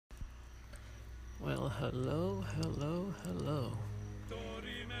Well, hello, hello, hello.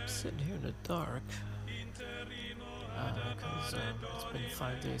 I'm sitting here in the dark because it's been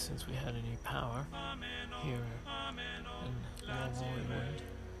 5 days since we had any power here in Lowell, England.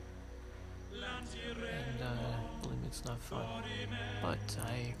 And believe me, it's not fun. But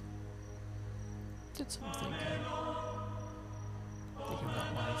I did some thinking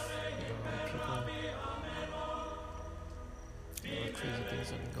about life, people, the crazy things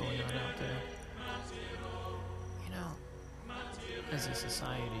that are going on out there. As a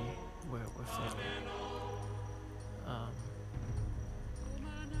society, we're failing.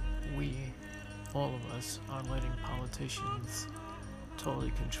 We, all of us, are letting politicians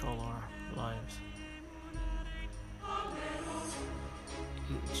totally control our lives.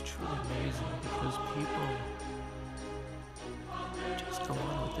 It's truly amazing because people just go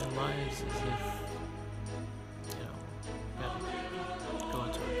on with their lives as if, gotta go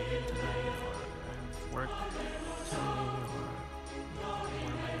out to a game tonight or have work today or what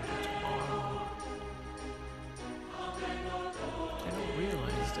am I gonna do tomorrow? They don't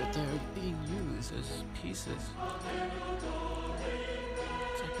realize that they're being used as pieces.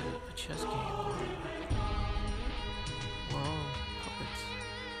 It's like a chess game where we're all puppets.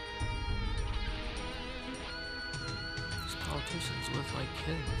 These politicians live like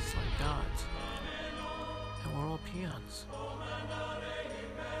kings, like gods, and we're all peons.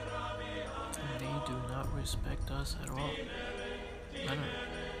 And they do not respect us at all. None of it.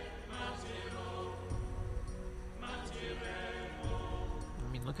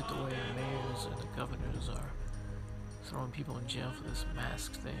 I mean, look at the way the mayors and the governors are throwing people in jail for this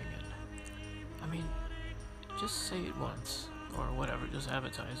mask thing. And I mean, just say it once or whatever. Just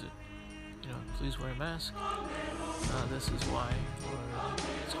advertise it. Please wear a mask. This is why, or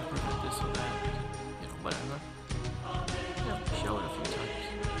it's gonna prevent this or that. Whatever. Show it a few times.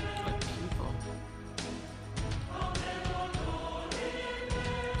 Let people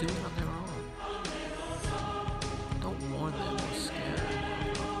do it on their own. Don't warn them or scare them.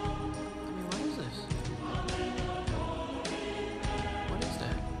 I mean, what is this? What is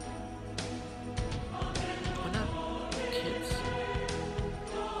that? We're not kids.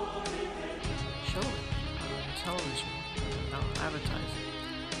 Show it on television. Advertise it.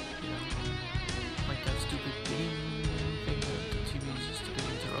 Like that stupid ding thing that the TV used to get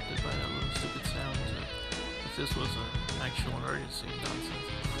interrupted by that little stupid sound. If this was an actual emergency nonsense.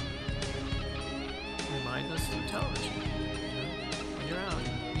 Remind us through television. When you're out,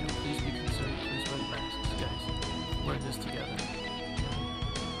 please be concerned. Please wear masks, guys. We're in this together.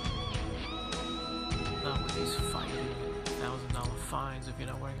 Not with these fighting $1,000 fines if you're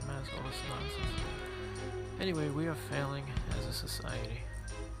not wearing a mask. All this nonsense. Anyway, we are failing as a society.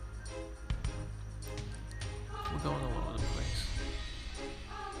 We're going all over the place.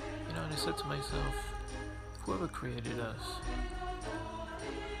 And I said to myself, whoever created us,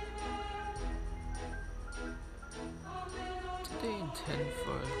 did they intend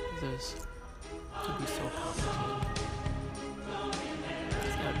for this to be so complicated?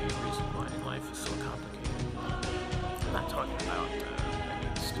 There's gotta be a reason why life is so complicated. I'm not talking about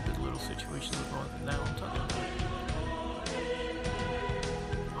any stupid little situations we're going through now. I'm talking about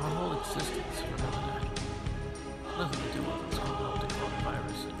our whole existence. Remember that. Nothing to do with what's going on with the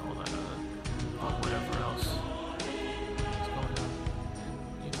coronavirus and all that or whatever else is going on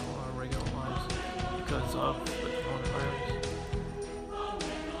in our regular lives because of the coronavirus.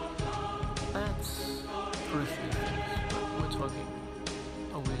 That's earthly things, but we're talking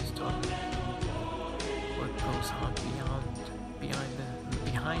what goes on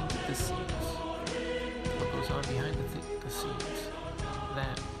behind the scenes. What goes on behind the scenes.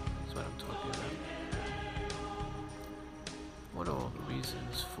 That is what I'm talking about. What are all the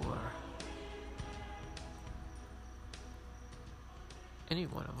reasons for any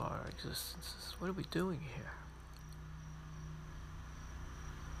one of our existences? What are we doing here?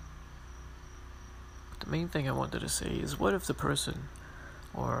 But the main thing I wanted to say is, what if the person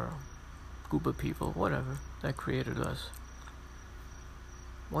or group of people, whatever, that created us,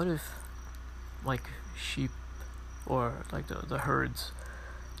 what if, like sheep or like the herds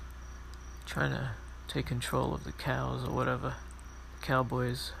trying to take control of the cows or whatever,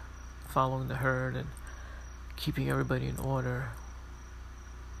 cowboys following the herd and keeping everybody in order.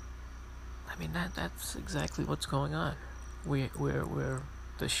 I mean, that's exactly what's going on. We're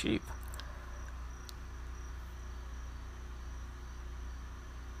the sheep.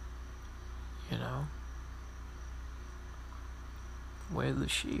 We're the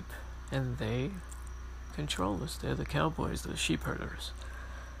sheep, and they control us. They're the cowboys, the sheep herders.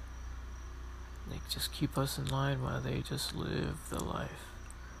 They just keep us in line while they just live the life.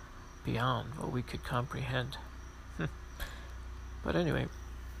 beyond what we could comprehend. But anyway,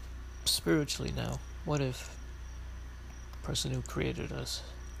 spiritually now, what if the person who created us,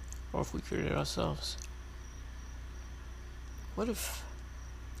 or if we created ourselves, what if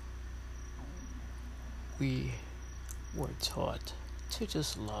we were taught to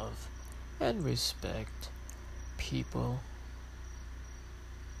just love and respect people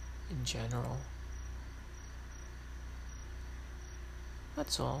in general?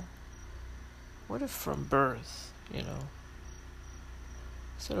 That's all. What if from birth,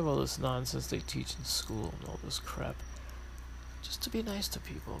 instead of all this nonsense they teach in school and all this crap, just to be nice to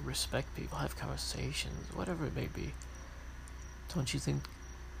people, respect people, have conversations, whatever it may be, don't you think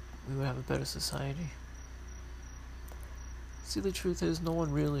we would have a better society? See, the truth is, no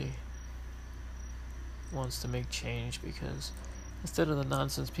one really wants to make change, because instead of the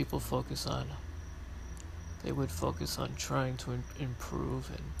nonsense people focus on, they would focus on trying to improve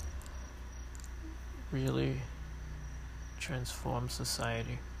and really transform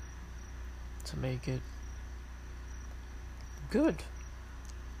society to make it good.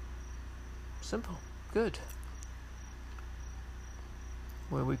 Simple. Good.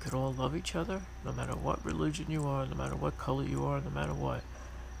 Where we could all love each other, no matter what religion you are, no matter what color you are, no matter what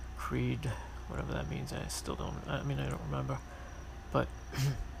creed, whatever that means. I don't remember. But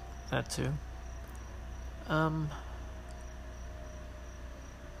that too.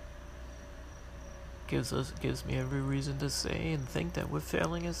 Gives me every reason to say and think that we're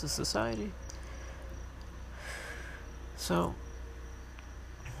failing as a society. So,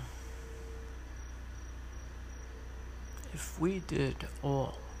 if we did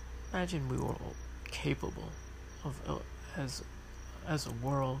all, imagine we were all capable of, as a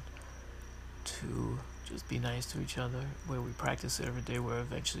world, to just be nice to each other, where we practice it every day, where it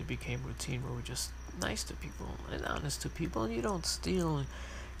eventually became routine, where we're just nice to people and honest to people, and you don't steal, and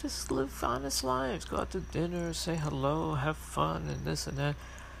just live honest lives, go out to dinner, say hello, have fun, and this and that.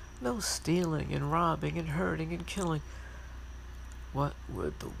 No stealing and robbing and hurting and killing. What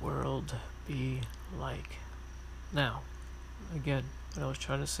would the world be like? Now, again, what I was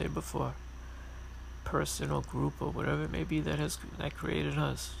trying to say before, person or group or whatever it may be that created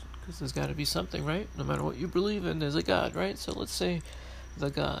us, because there's got to be something, right? No matter what you believe in, there's a God, right? So let's say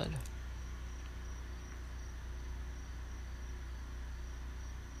the God.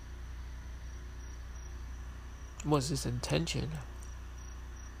 Was his intention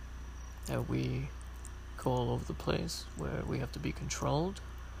that we go all over the place, where we have to be controlled?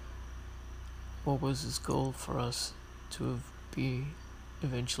 Or was his goal for us to be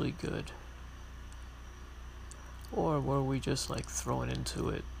eventually good? Or were we just like thrown into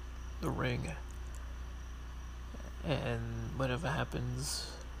it, the ring, and whatever happens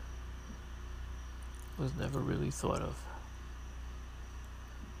was never really thought of?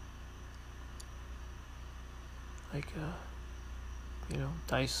 Like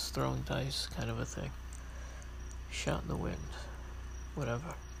throwing dice kind of a thing. Shot in the wind.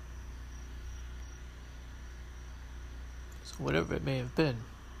 Whatever. So whatever it may have been,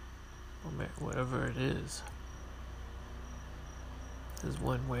 or whatever it is, there's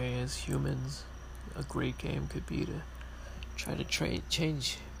one way as humans a great game could be to try to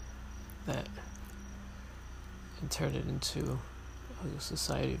change that and turn it into a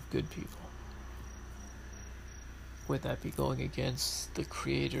society of good people. Would that be going against the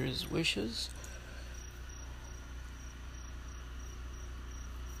Creator's wishes?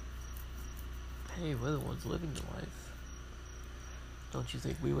 Hey, we're the ones living the life. Don't you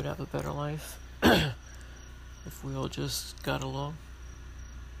think we would have a better life if we all just got along?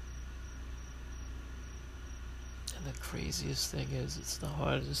 And the craziest thing is, it's the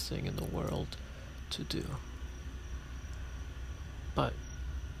hardest thing in the world to do. But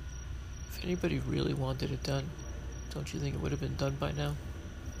if anybody really wanted it done, don't you think it would have been done by now?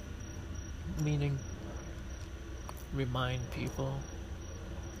 Meaning, remind people,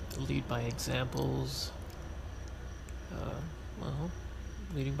 lead by examples.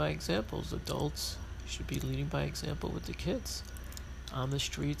 Leading by examples. Adults should be leading by example with the kids on the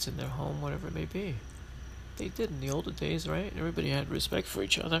streets, in their home, whatever it may be. They did in the older days, right? Everybody had respect for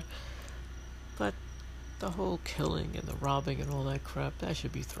each other. But the whole killing and the robbing and all that crap, that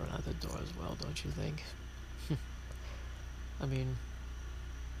should be thrown out the door as well, don't you think? I mean,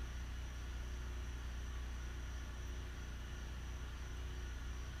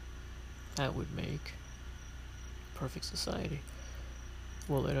 that would make perfect society.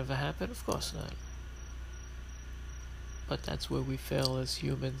 Will it ever happen? Of course not. But that's where we fail as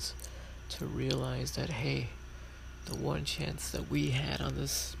humans, to realize that, hey, the one chance that we had on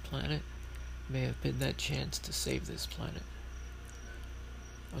this planet may have been that chance to save this planet.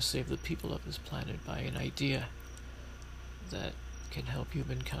 or save the people of this planet by an idea that can help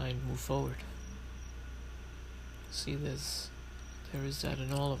humankind move forward. See, there is that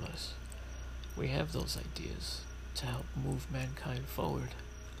in all of us. We have those ideas to help move mankind forward.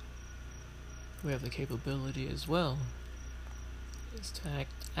 We have the capability as well is to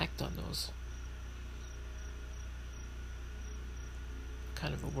act on those.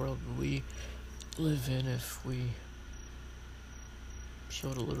 Kind of a world we live in if we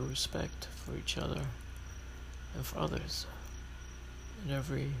showed a little respect for each other and for others in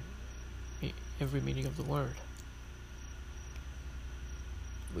every meaning of the word.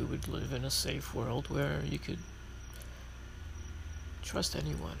 We would live in a safe world where you could trust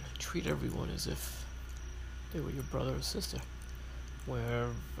anyone, treat everyone as if they were your brother or sister. Where,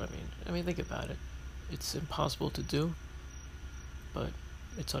 I mean, think about it. It's impossible to do, but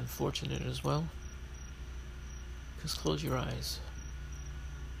it's unfortunate as well. Because close your eyes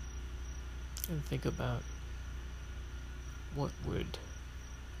and think about what would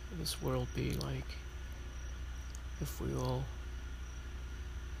this world be like if we all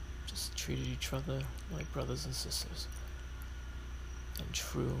just treated each other like brothers and sisters and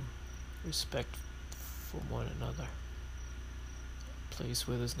true respect for one another. A place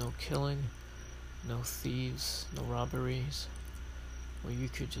where there's no killing, no thieves, no robberies, where you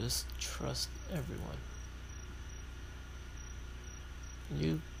could just trust everyone.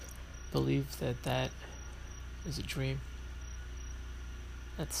 You believe that that is a dream?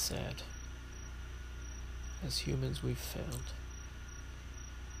 That's sad. As humans, we've failed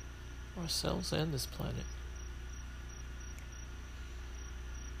ourselves and this planet.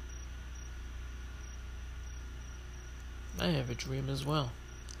 I have a dream as well.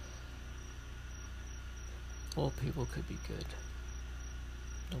 All people could be good,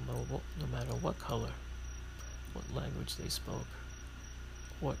 no matter what color, what language they spoke,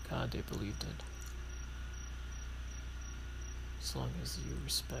 what God they believed in, as long as you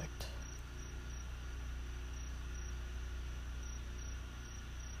respect.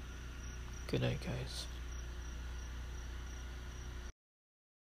 Good night, guys.